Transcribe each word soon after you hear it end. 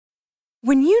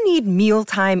When you need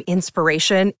mealtime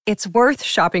inspiration, it's worth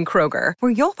shopping Kroger,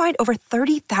 where you'll find over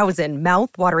 30,000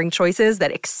 mouth-watering choices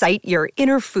that excite your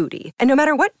inner foodie. And no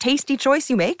matter what tasty choice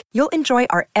you make, you'll enjoy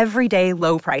our everyday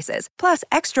low prices, plus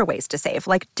extra ways to save,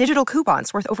 like digital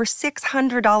coupons worth over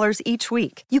 $600 each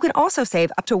week. You can also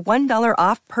save up to $1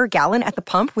 off per gallon at the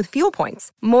pump with fuel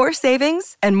points. More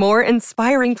savings and more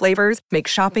inspiring flavors make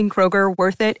shopping Kroger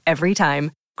worth it every time.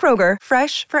 Kroger,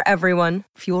 fresh for everyone.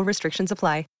 Fuel restrictions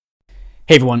apply.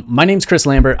 Hey everyone, my name's Chris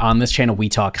Lambert. On this channel, we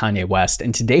talk Kanye West,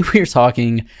 and today we are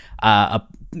talking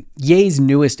Ye's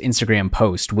newest Instagram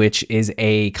post, which is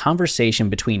a conversation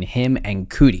between him and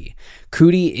Coodie.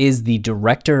 Coodie is the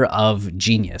director of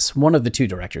Genius. One of the two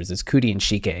directors is Coodie and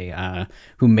Chike,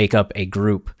 who make up a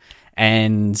group.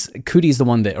 And Coodie is the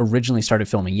one that originally started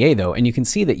filming Ye, though. And you can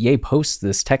see that Ye posts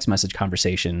this text message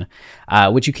conversation,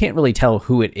 which you can't really tell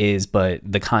who it is, but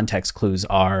the context clues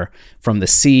are from the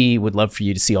sea. Would love for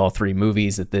you to see all three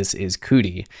movies, that this is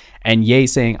Coodie. And Ye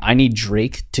saying, I need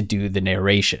Drake to do the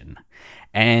narration.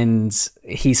 And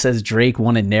he says Drake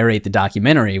want to narrate the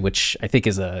documentary, which I think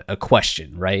is a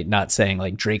question, right? Not saying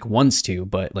like Drake wants to,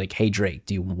 but like, hey, Drake,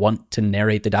 do you want to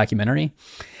narrate the documentary?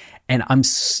 And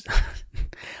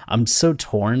I'm so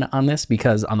torn on this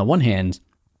because on the one hand,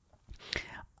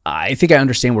 I think I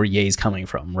understand where Ye's coming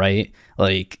from, right?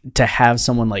 Like to have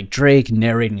someone like Drake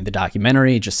narrating the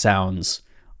documentary just sounds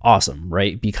awesome,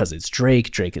 right? Because it's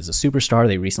Drake. Drake is a superstar.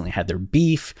 They recently had their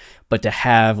beef, but to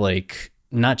have like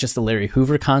not just the Larry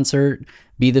Hoover concert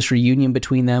be this reunion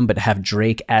between them, but to have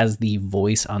Drake as the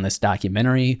voice on this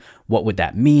documentary, what would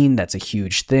that mean? That's a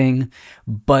huge thing.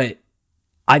 But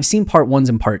I've seen part one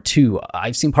and part two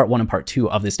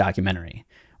of this documentary,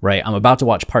 right? I'm about to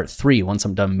watch part 3 once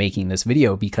I'm done making this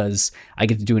video because I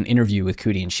get to do an interview with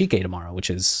Coodie and Chike tomorrow, which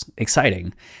is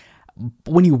exciting.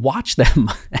 When you watch them,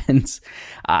 and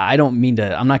I'm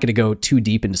not going to go too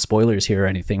deep into spoilers here or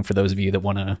anything for those of you that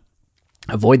want to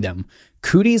avoid them.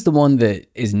 Coodie's the one that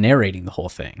is narrating the whole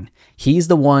thing. He's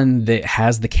the one that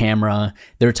has the camera.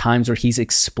 There are times where he's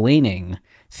explaining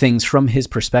things from his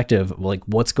perspective, like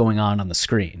what's going on the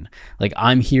screen. Like,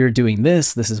 I'm here doing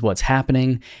this is what's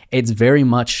happening. It's very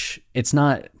much, it's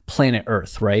not Planet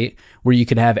Earth, right? Where you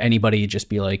could have anybody just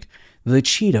be like, the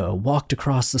cheetah walked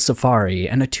across the safari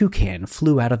and a toucan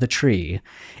flew out of the tree.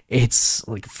 It's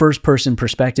like first person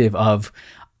perspective of,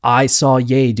 I saw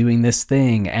Ye doing this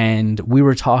thing and we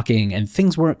were talking and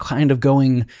things weren't kind of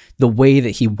going the way that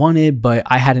he wanted, but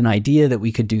I had an idea that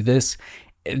we could do this.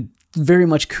 Very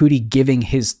much Coodie giving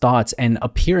his thoughts and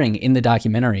appearing in the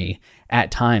documentary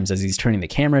at times as he's turning the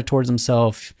camera towards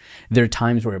himself. There are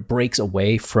times where it breaks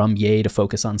away from Ye to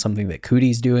focus on something that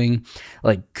Coodie's doing.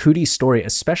 Like Coodie's story,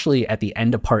 especially at the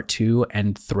end of part 2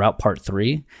 and throughout part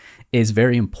 3, is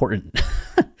very important.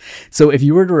 So if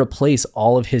you were to replace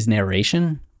all of his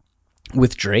narration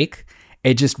with Drake,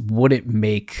 it just wouldn't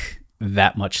make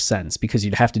that much sense because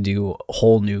you'd have to do a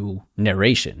whole new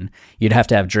narration. You'd have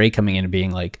to have Drake coming in and being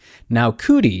like, now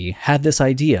Coodie had this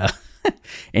idea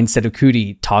instead of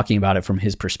Coodie talking about it from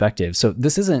his perspective. So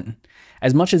this isn't,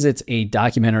 as much as it's a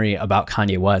documentary about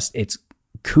Kanye West, it's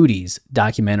Coodie's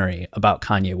documentary about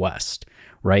Kanye West,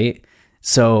 right?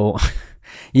 So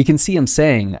you can see him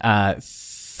saying,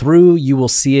 through you will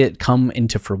see it come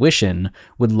into fruition.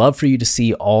 Would love for you to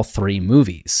see all 3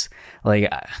 movies.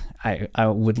 Like I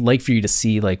would like for you to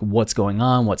see like what's going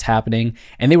on, what's happening.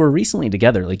 And they were recently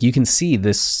together. Like you can see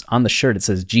this on the shirt. It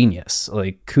says Genius.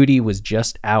 Like Coodie was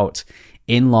just out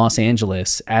in Los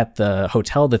Angeles at the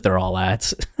hotel that they're all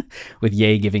at with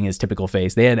Ye giving his typical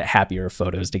face. They had happier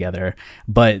photos together,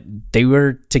 but they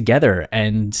were together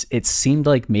and it seemed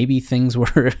like maybe things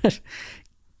were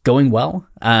going well.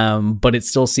 But it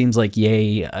still seems like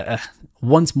Ye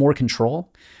wants more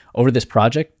control over this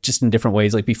project, just in different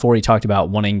ways. Like before, he talked about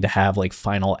wanting to have like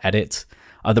final edits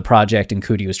of the project, and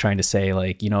Coodie was trying to say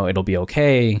like, it'll be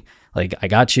okay, like I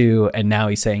got you. And now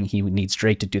he's saying he needs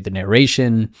Drake to do the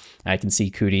narration. I can see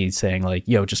Coodie saying like,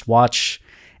 yo, just watch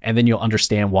and then you'll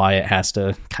understand why it has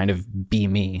to kind of be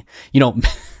me.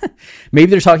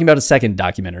 Maybe they're talking about a second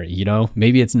documentary,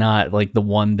 maybe it's not like the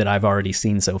one that I've already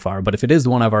seen so far, but if it is the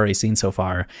one I've already seen so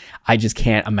far, I just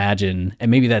can't imagine.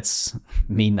 And maybe that's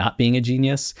me not being a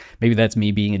genius. Maybe that's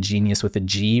me being a genius with a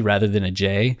G rather than a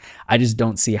J. I just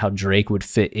don't see how Drake would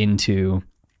fit into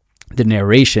the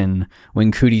narration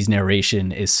when Coodie's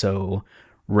narration is so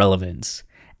relevant.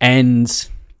 And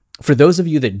for those of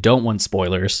you that don't want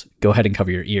spoilers, go ahead and cover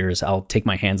your ears. I'll take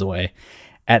my hands away.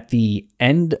 At the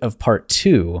end of part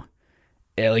 2,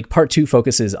 part 2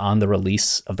 focuses on the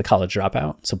release of The College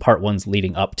Dropout. So part 1's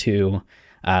leading up to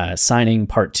signing.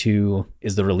 Part 2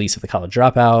 is the release of The College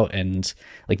Dropout and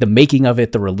like the making of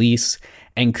it, the release.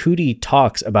 And Coodie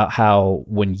talks about how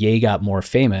when Ye got more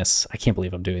famous, I can't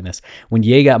believe I'm doing this. When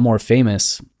Ye got more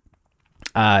famous,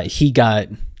 he got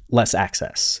less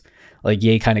access. Like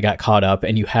Ye kind of got caught up,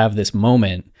 and you have this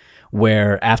moment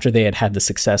where after they had the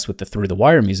success with the Through the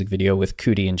Wire music video with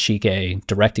Coodie and Chike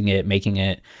directing it, making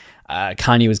it,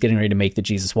 Kanye was getting ready to make the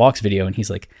Jesus Walks video, and he's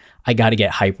like, I got to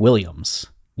get Hype Williams.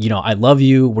 You know, I love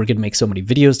you. We're going to make so many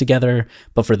videos together,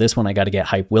 but for this one, I got to get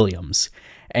Hype Williams.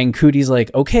 And Coodie's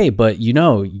like, okay, but you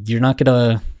know, you're not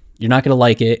going to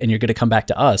like it, and you're going to come back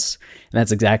to us. And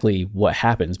that's exactly what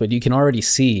happens. But you can already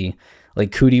see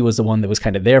like Coodie was the one that was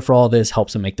kind of there for all this,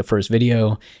 helps him make the first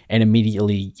video. And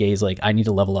immediately Ye's like, I need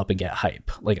to level up and get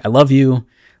Hype. Like, I love you.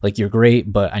 Like, you're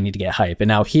great, but I need to get Hype. And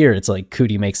now here it's like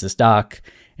Coodie makes this doc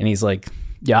and he's like,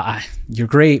 yeah, you're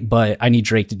great, but I need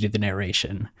Drake to do the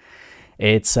narration.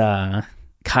 It's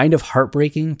kind of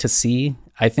heartbreaking to see,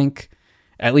 I think,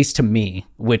 at least to me,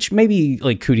 which maybe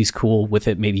like Coodie's cool with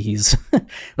it. Maybe he's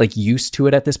like used to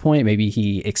it at this point. Maybe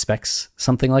he expects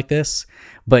something like this,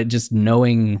 but just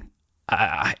knowing,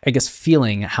 I guess,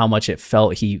 feeling how much it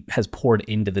felt he has poured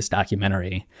into this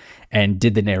documentary and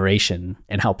did the narration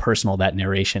and how personal that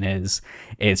narration is,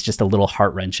 it's just a little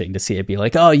heart-wrenching to see it be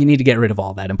like, oh, you need to get rid of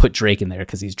all that and put Drake in there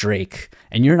because he's Drake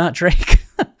and you're not Drake.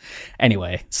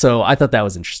 Anyway, so I thought that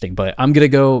was interesting, but I'm going to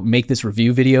go make this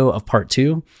review video of part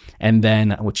 2 and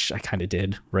then, which I kind of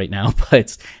did right now,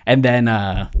 and then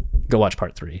go watch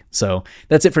part 3. So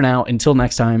that's it for now. Until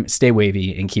next time, stay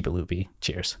wavy and keep it loopy.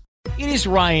 Cheers. It is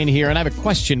Ryan here, and I have a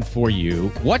question for you.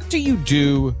 What do you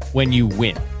do when you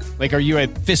win? Like, are you a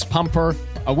fist pumper,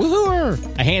 a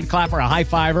woohooer, a hand clapper, a high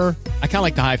fiver? I kind of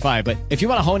like the high five, but if you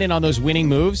want to hone in on those winning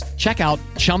moves, check out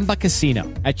Chumba Casino.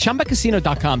 At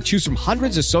ChumbaCasino.com, choose from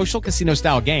hundreds of social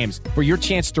casino-style games for your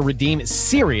chance to redeem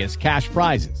serious cash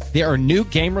prizes. There are new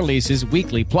game releases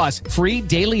weekly, plus free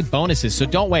daily bonuses, so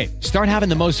don't wait. Start having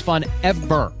the most fun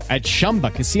ever at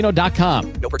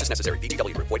ChumbaCasino.com. No purchase necessary.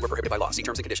 VGW Group. Void where prohibited by law. See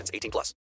terms and conditions. 18+.